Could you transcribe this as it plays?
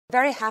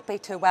Very happy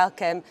to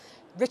welcome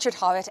Richard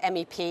Howitt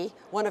MEP,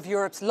 one of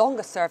Europe's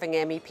longest serving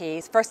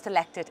MEPs, first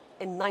elected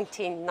in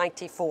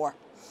 1994.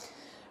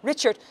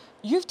 Richard,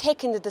 you've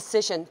taken the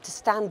decision to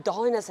stand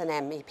down as an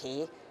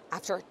MEP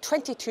after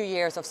 22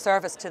 years of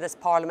service to this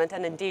Parliament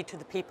and indeed to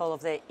the people of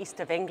the East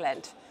of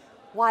England.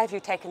 Why have you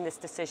taken this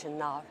decision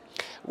now?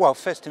 Well,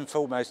 first and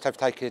foremost, I've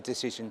taken a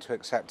decision to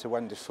accept a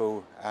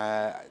wonderful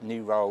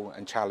new role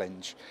and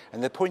challenge.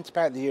 And the point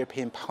about the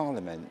European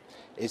Parliament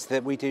is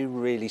that we do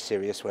really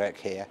serious work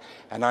here.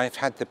 And I've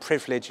had the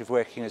privilege of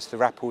working as the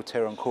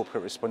Rapporteur on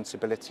corporate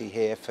responsibility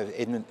here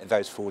in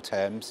those 4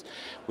 terms.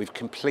 We've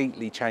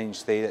completely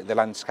changed the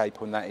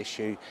landscape on that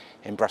issue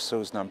in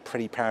Brussels, and I'm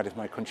pretty proud of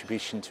my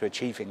contribution to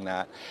achieving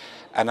that.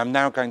 And I'm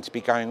now going to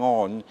be going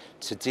on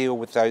to deal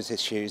with those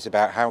issues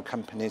about how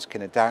companies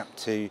can adapt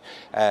to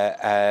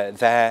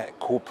their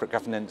corporate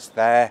governance,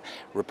 their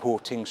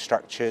reporting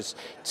structures,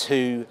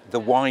 to the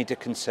wider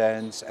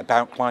concerns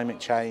about climate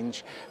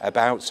change,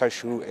 about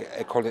social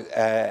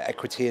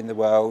equity in the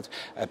world,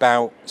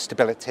 about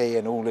stability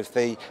and all of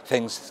the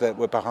things that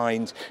were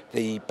behind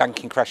the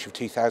banking crash of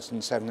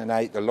 2007 and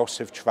 8, the loss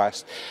of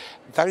trust.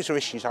 Those are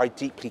issues I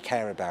deeply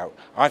care about.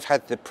 I've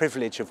had the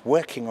privilege of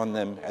working on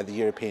them at the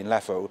European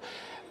level,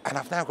 and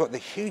I've now got the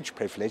huge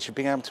privilege of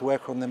being able to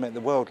work on them at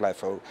the world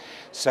level.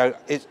 So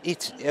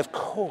it's of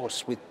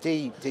course, with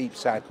deep, deep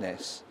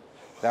sadness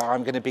that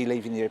I'm going to be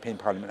leaving the European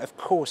Parliament. Of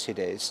course it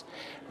is,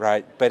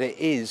 right? But it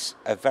is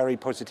a very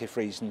positive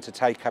reason to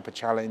take up a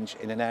challenge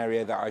in an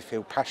area that I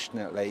feel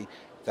passionately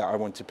that I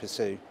want to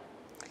pursue.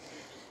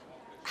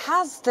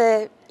 Has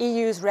the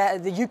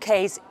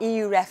UK's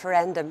EU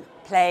referendum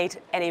played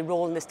any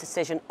role in this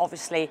decision?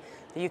 Obviously,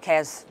 the UK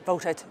has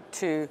voted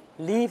to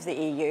leave the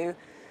EU.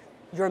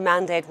 Your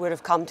mandate would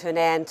have come to an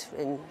end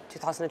in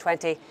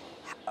 2020.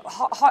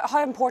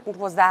 How important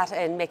was that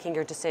in making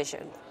your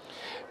decision?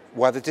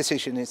 Well, the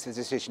decision is the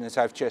decision, as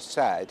I've just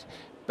said,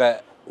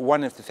 but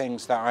one of the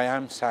things that I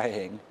am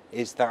saying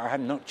is that I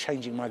am not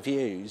changing my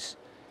views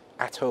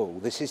at all.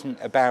 This isn't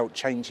about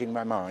changing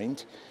my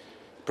mind.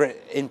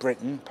 In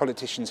Britain,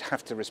 politicians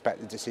have to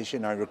respect the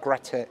decision. I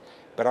regret it,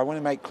 but I want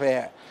to make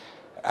clear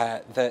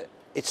that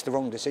it's the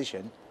wrong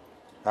decision.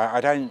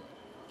 I don't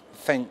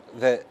think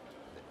that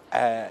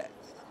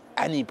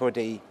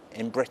anybody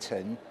in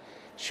Britain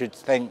should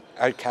think,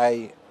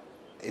 okay,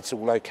 it's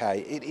all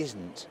okay. It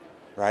isn't.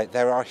 Right?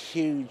 There are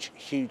huge,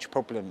 huge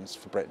problems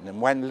for Britain.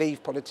 And when Leave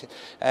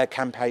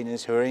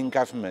campaigners who are in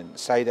government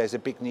say there's a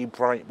big new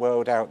bright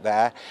world out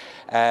there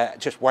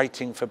just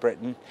waiting for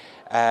Britain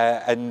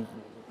and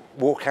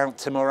walk out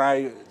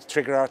tomorrow,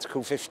 trigger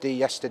Article 50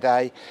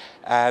 yesterday,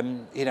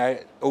 you know,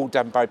 all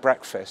done by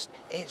breakfast,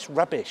 it's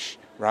rubbish,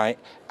 right?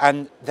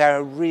 And there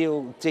are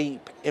real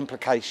deep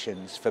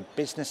implications for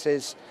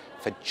businesses,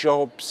 for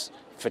jobs,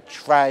 for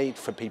trade,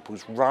 for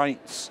people's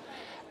rights.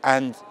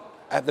 And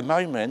at the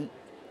moment,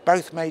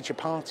 both major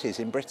parties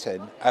in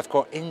Britain have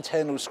got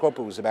internal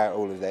squabbles about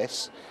all of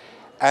this,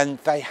 and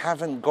they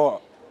haven't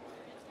got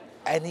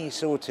any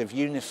sort of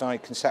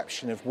unified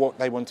conception of what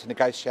they want to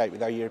negotiate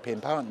with our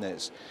European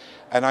partners.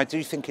 And I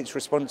do think it's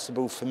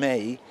responsible for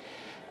me,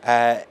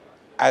 as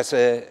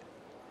a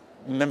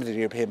member of the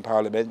European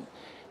Parliament,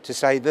 to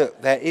say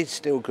that there is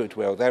still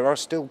goodwill. There are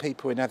still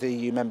people in other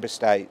EU member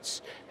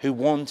states who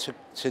want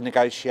to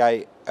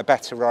negotiate a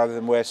better rather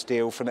than worse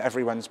deal from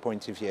everyone's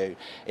point of view.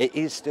 It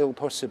is still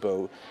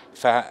possible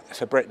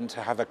for Britain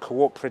to have a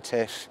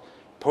cooperative,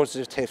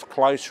 positive,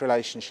 close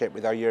relationship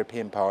with our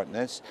European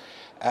partners,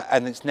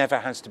 and it never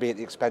has to be at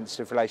the expense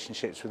of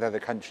relationships with other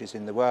countries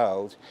in the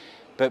world.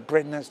 But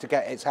Britain has to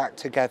get its act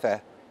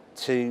together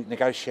to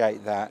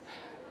negotiate that.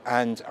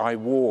 And I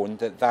warn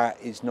that that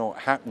is not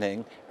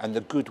happening, and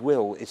the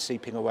goodwill is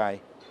seeping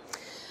away.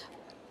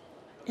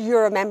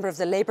 You're a member of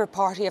the Labour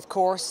Party, of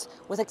course.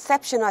 With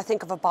exception, I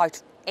think, of about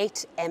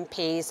 8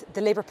 MPs, the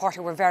Labour Party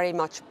were very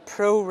much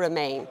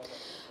pro-Remain.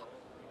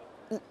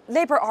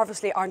 Labour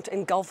obviously aren't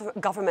in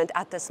government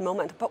at this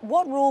moment, but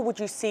what role would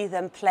you see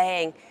them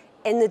playing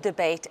in the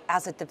debate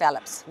as it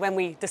develops, when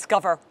we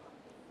discover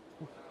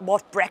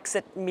what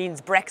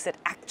Brexit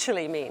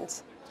actually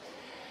means?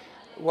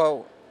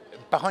 Well,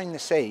 behind the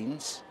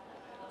scenes,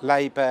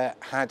 Labour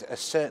had a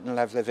certain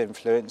level of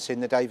influence in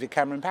the David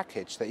Cameron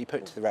package that he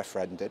put to the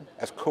referendum.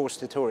 Of course,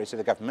 the Tories are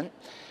the government,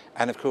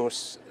 and of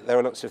course there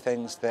are lots of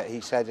things that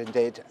he said and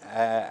did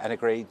and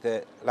agreed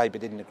that Labour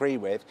didn't agree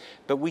with,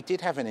 but we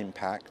did have an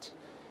impact.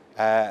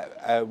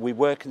 We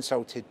were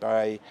consulted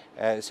by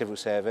civil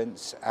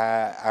servants,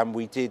 and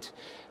we did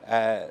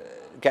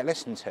get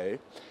listened to.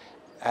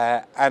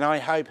 And I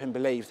hope and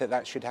believe that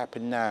that should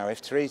happen now.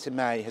 If Theresa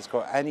May has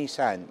got any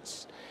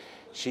sense,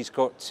 she's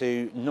got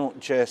to not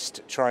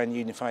just try and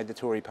unify the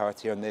Tory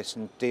party on this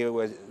and deal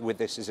with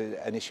this as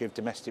an issue of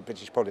domestic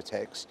British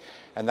politics,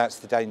 and that's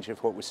the danger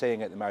of what we're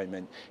seeing at the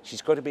moment.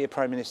 She's got to be a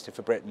Prime Minister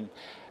for Britain,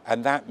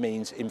 and that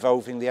means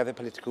involving the other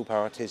political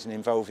parties and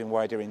involving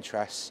wider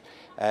interests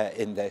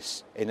in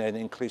this in an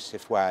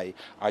inclusive way.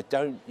 I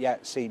don't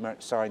yet see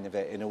much sign of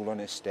it, in all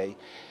honesty,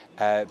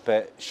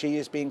 but she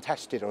is being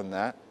tested on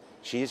that.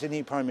 She is a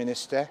new Prime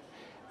Minister,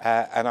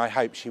 and I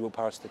hope she will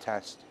pass the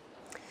test.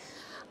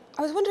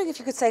 I was wondering if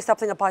you could say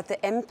something about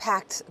the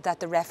impact that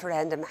the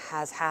referendum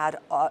has had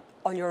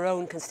on your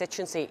own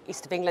constituency,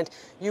 East of England.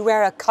 You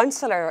were a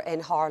councillor in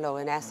Harlow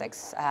in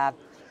Essex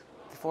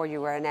before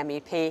you were an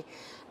MEP,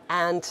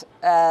 and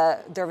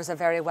there was a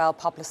very well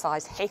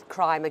publicised hate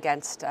crime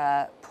against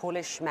a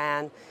Polish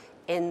man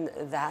in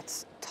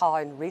that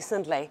town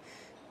recently.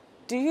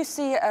 Do you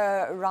see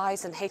a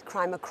rise in hate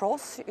crime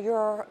across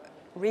your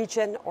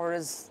region, or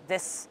is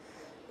this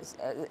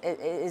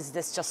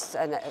just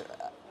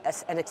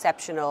an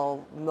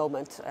exceptional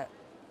moment?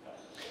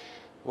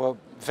 Well,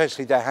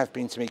 firstly, there have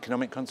been some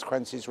economic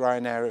consequences.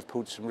 Ryanair have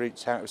pulled some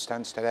routes out of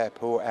Stansted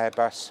Airport.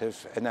 Airbus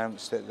have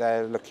announced that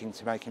they're looking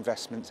to make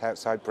investments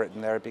outside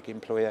Britain. They're a big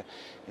employer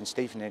in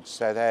Stevenage.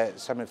 So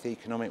some of the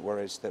economic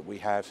worries that we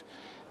have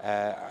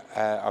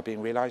are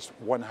being realised.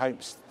 One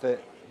hopes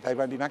that they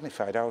won't be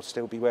magnified. I'll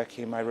still be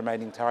working in my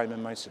remaining time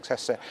and my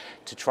successor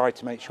to try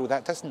to make sure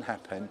that doesn't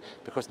happen,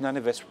 because none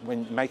of us,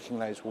 when making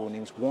those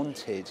warnings,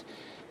 wanted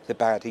the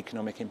bad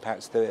economic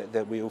impacts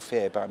that we all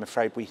fear, but I'm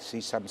afraid we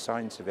see some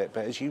signs of it.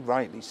 But as you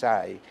rightly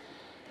say,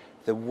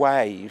 the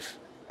wave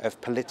of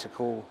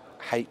political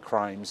hate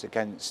crimes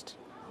against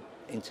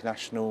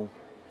international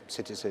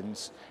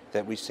citizens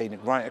that we've seen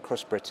right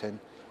across Britain,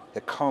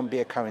 there can't be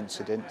a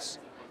coincidence,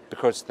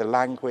 because the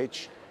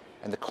language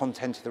and the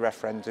content of the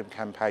referendum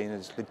campaign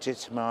has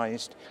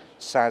legitimised,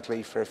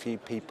 sadly for a few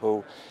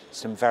people,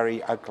 some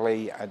very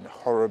ugly and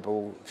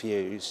horrible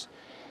views,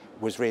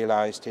 was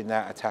realised in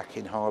that attack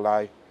in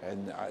Harlow,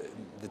 and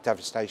the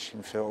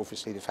devastation for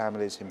obviously the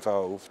families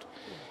involved.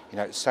 You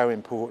know, it's so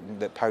important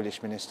that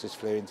Polish ministers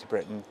flew into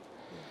Britain.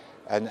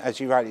 And as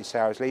you rightly say,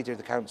 I was leader of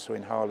the council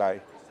in Harlow.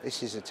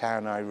 This is a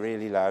town I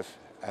really love,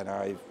 and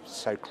I've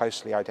so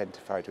closely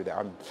identified with it.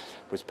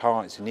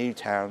 It's a new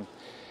town,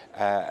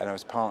 and I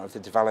was part of the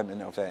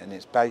development of it, and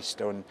it's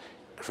based on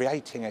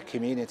creating a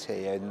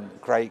community and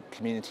great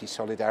community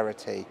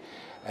solidarity,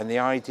 and the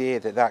idea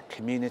that that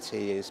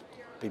community has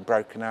been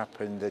broken up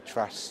and the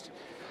trust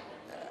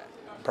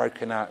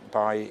broken up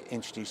by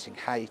introducing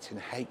hate and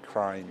hate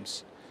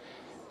crimes.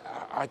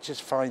 I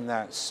just find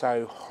that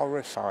so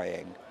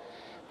horrifying,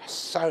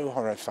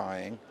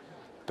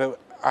 but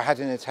I had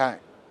an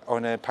attack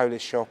on a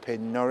Polish shop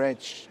in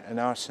Norwich, an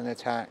arson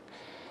attack,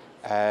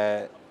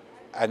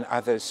 and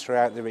others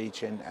throughout the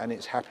region, and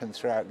it's happened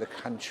throughout the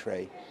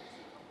country.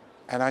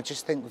 And I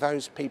just think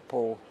those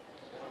people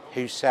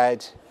who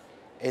said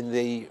in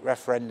the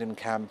referendum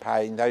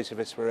campaign, those of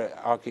us who were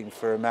arguing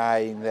for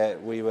Remain,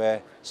 that we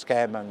were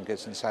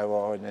scaremongers and so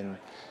on, and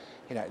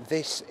you know,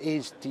 this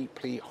is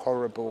deeply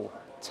horrible,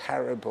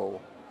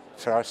 terrible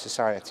for our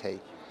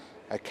society.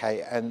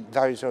 Okay, and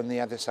those on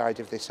the other side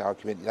of this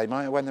argument, they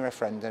might have won the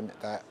referendum,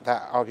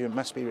 that argument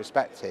must be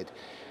respected,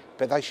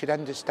 but they should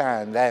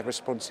understand their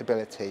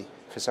responsibility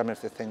for some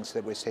of the things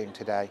that we're seeing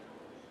today.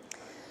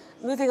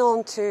 Moving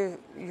on to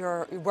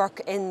your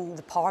work in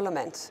the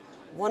Parliament,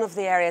 one of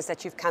the areas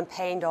that you've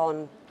campaigned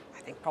on, I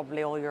think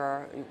probably all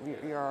your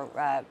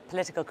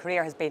political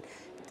career, has been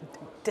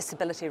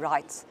disability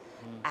rights.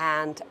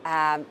 And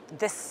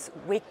this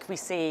week we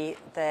see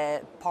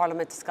the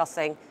Parliament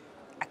discussing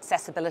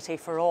accessibility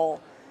for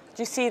all.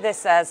 Do you see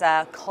this as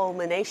a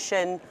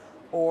culmination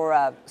or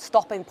a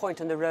stopping point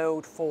on the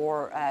road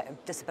for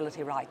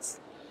disability rights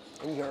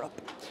in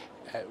Europe?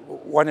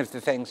 One of the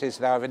things is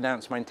that I've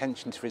announced my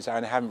intention to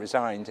resign. I haven't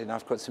resigned, and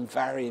I've got some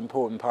very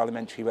important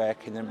parliamentary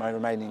work in my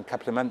remaining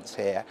couple of months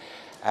here.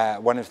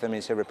 One of them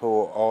is a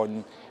report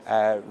on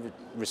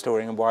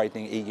restoring and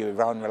widening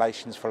EU-Iran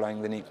relations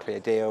following the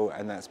nuclear deal,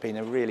 and that's been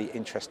a really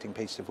interesting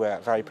piece of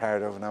work, very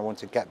proud of, and I want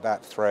to get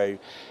that through.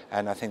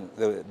 And I think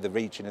the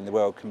region and the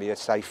world can be a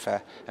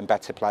safer and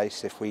better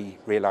place if we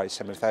realise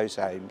some of those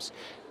aims.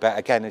 But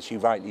again, as you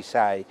rightly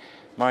say,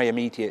 my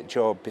immediate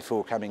job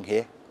before coming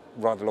here,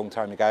 rather long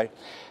time ago,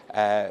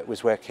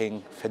 was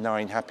working for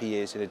 9 happy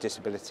years at a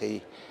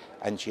disability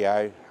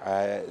NGO.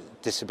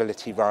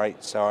 Disability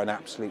rights are an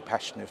absolute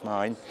passion of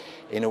mine.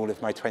 In all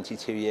of my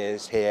 22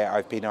 years here,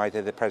 I've been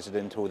either the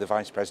president or the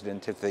vice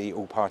president of the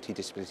all-party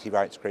disability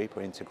rights group,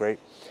 or intergroup.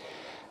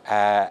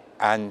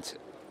 And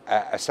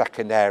a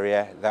second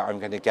area that I'm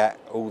going to get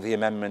all the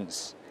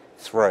amendments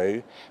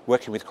through,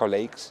 working with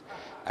colleagues,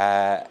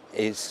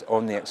 is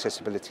on the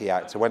Accessibility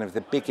Act. So one of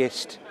the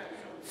biggest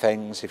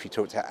things, if you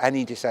talk to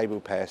any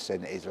disabled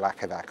person, is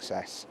lack of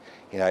access.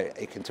 You know,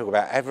 it can talk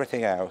about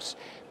everything else,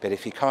 but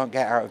if you can't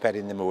get out of bed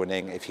in the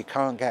morning, if you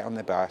can't get on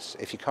the bus,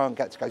 if you can't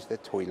get to go to the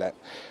toilet,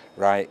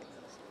 right,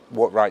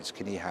 what rights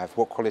can you have?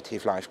 What quality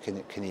of life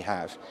can you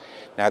have?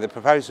 Now, the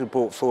proposal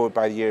brought forward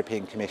by the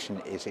European Commission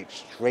is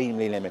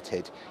extremely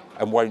limited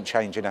and won't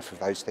change enough of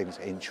those things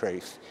in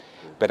truth.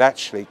 But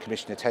actually,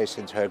 Commissioner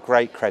Towson, to her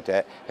great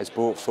credit, has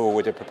brought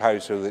forward a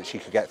proposal that she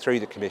could get through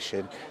the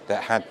Commission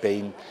that had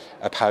been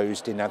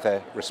opposed in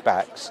other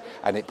respects,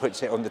 and it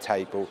puts it on the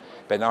table.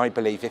 But I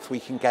believe if we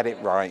can get it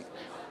right,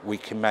 we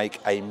can make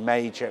a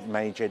major,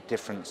 major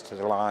difference to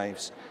the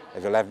lives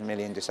of 11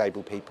 million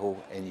disabled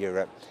people in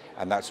Europe,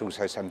 and that's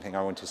also something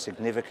I want to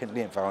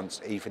significantly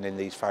advance even in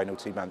these final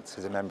 2 months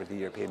as a member of the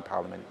European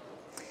Parliament.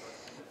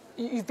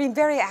 You've been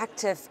very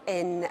active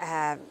in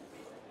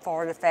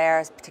foreign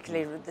affairs,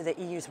 particularly the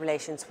EU's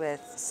relations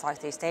with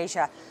Southeast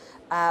Asia.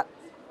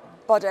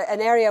 But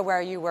an area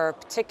where you were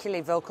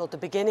particularly vocal at the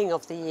beginning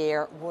of the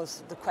year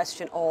was the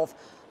question of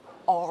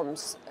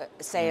arms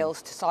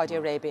sales to Saudi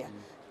Arabia.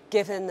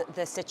 Given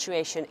the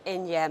situation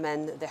in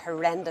Yemen, the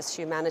horrendous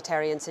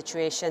humanitarian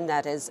situation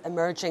that is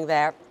emerging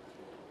there.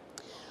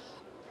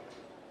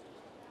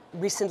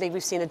 Recently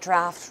we've seen a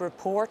draft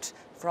report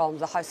from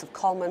the House of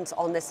Commons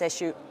on this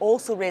issue,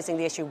 also raising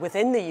the issue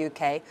within the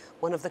UK,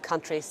 one of the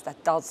countries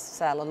that does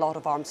sell a lot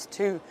of arms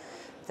to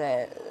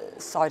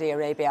Saudi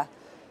Arabia.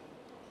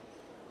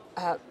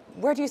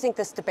 Where do you think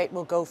this debate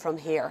will go from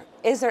here?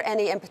 Is there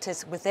any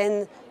impetus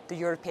within the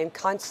European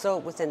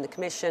Council, within the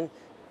Commission,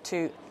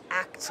 to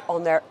act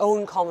on their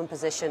own common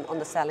position on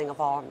the selling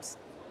of arms?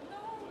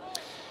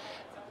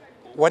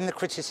 One of the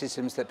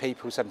criticisms that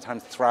people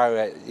sometimes throw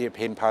at the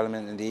European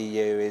Parliament and the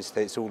EU is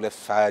that it's all a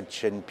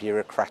fudge and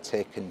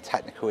bureaucratic and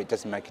technical, it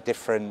doesn't make a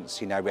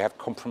difference, you know, we have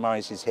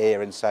compromises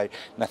here and so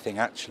nothing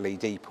actually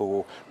deep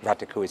or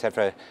radical is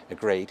ever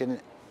agreed.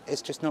 And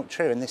it's just not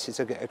true, and this is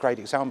a great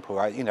example.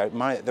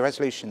 The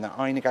resolution that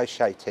I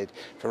negotiated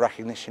for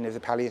recognition of the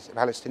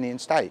Palestinian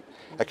state,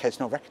 okay, it's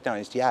not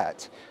recognised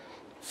yet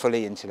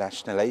fully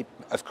internationally,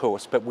 of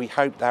course, but we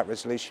hope that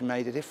resolution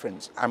made a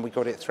difference and we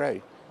got it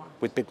through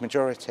with big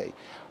majority.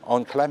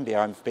 On Colombia,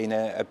 I've been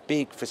a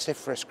big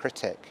vociferous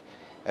critic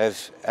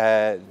of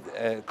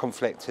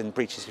conflict and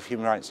breaches of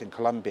human rights in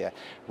Colombia.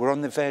 We're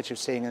on the verge of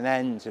seeing an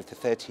end of the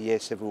 30-year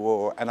civil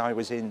war, and I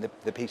was in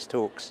the peace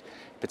talks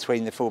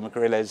between the former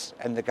guerrillas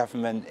and the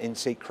government in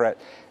secret,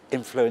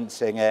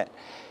 influencing it,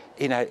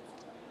 you know,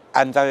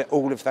 and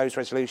all of those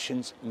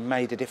resolutions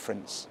made a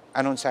difference.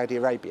 And on Saudi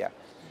Arabia,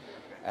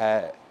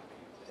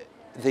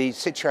 the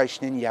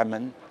situation in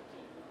Yemen,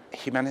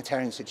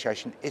 humanitarian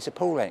situation, is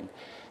appalling.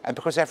 And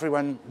because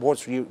everyone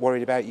was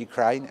worried about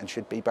Ukraine, and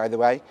should be, by the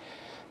way,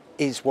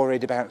 is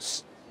worried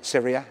about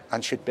Syria,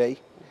 and should be,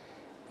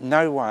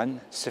 no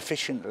one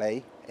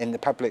sufficiently in the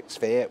public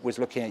sphere was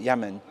looking at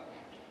Yemen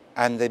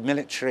and the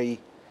military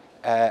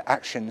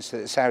actions that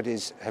the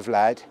Saudis have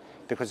led,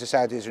 because the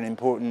Saudis are an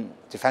important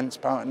defence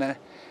partner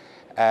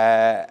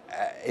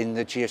in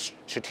the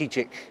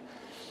geostrategic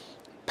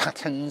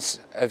patterns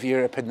of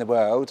Europe and the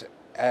world,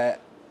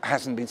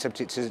 hasn't been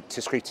subject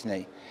to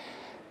scrutiny.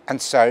 And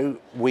so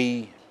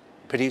we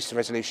produced a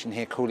resolution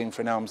here calling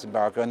for an arms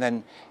embargo and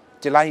then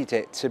delayed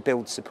it to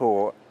build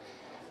support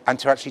and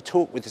to actually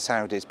talk with the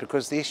Saudis,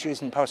 because the issue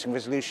isn't passing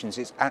resolutions,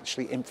 it's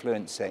actually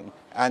influencing,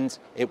 and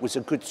it was a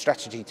good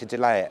strategy to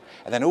delay it.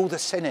 And then all the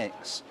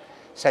cynics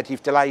said,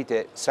 you've delayed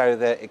it so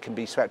that it can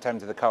be swept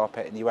under the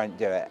carpet and you won't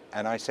do it.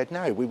 And I said,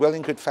 no, we will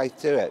in good faith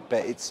do it,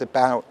 but it's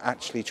about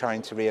actually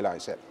trying to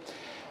realise it.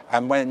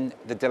 And when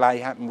the delay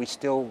happened, we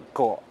still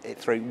got it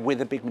through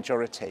with a big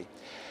majority.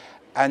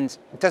 And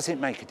does it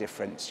make a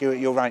difference?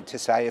 You're right to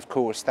say, of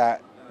course,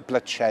 that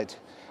bloodshed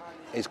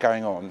is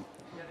going on,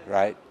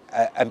 right?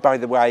 And by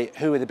the way,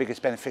 who are the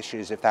biggest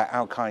beneficiaries of that?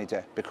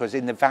 Al-Qaeda, because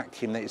in the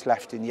vacuum that is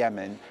left in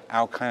Yemen,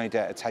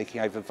 Al-Qaeda are taking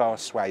over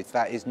vast swathes.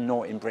 That is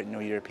not in Britain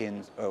or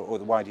European or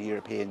the wider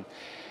European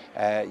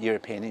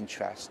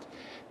interest.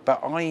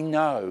 But I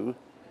know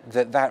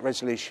that that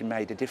resolution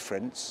made a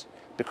difference,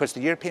 because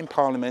the European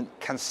Parliament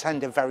can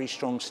send a very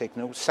strong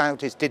signal.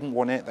 Saudis didn't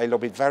want it, they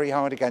lobbied very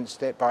hard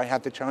against it, but I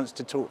had the chance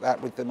to talk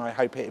that with them. I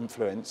hope it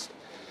influenced.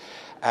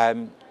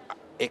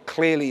 It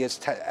clearly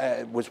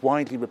was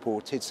widely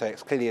reported, so it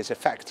clearly has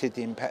affected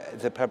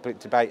the public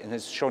debate and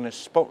has shone a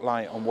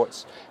spotlight on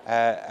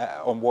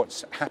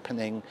what's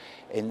happening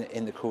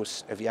in the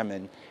course of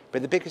Yemen.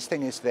 But the biggest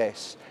thing is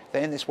this: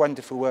 that in this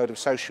wonderful world of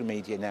social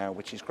media now,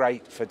 which is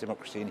great for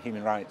democracy and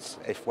human rights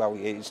if well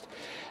used,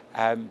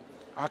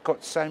 I've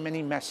got so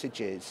many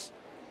messages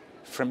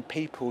from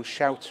people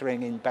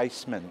sheltering in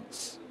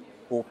basements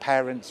or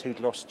parents who'd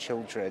lost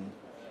children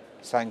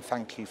saying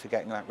thank you for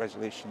getting that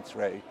resolution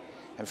through.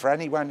 And for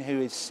anyone who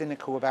is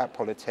cynical about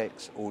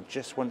politics or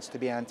just wants to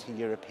be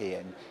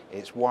anti-European,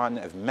 it's one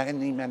of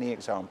many, many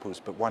examples,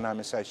 but one I'm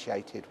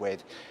associated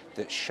with,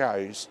 that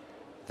shows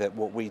that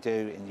what we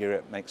do in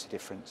Europe makes a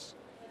difference.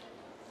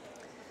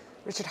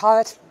 Richard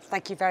Howitt,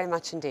 thank you very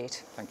much indeed.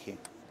 Thank you.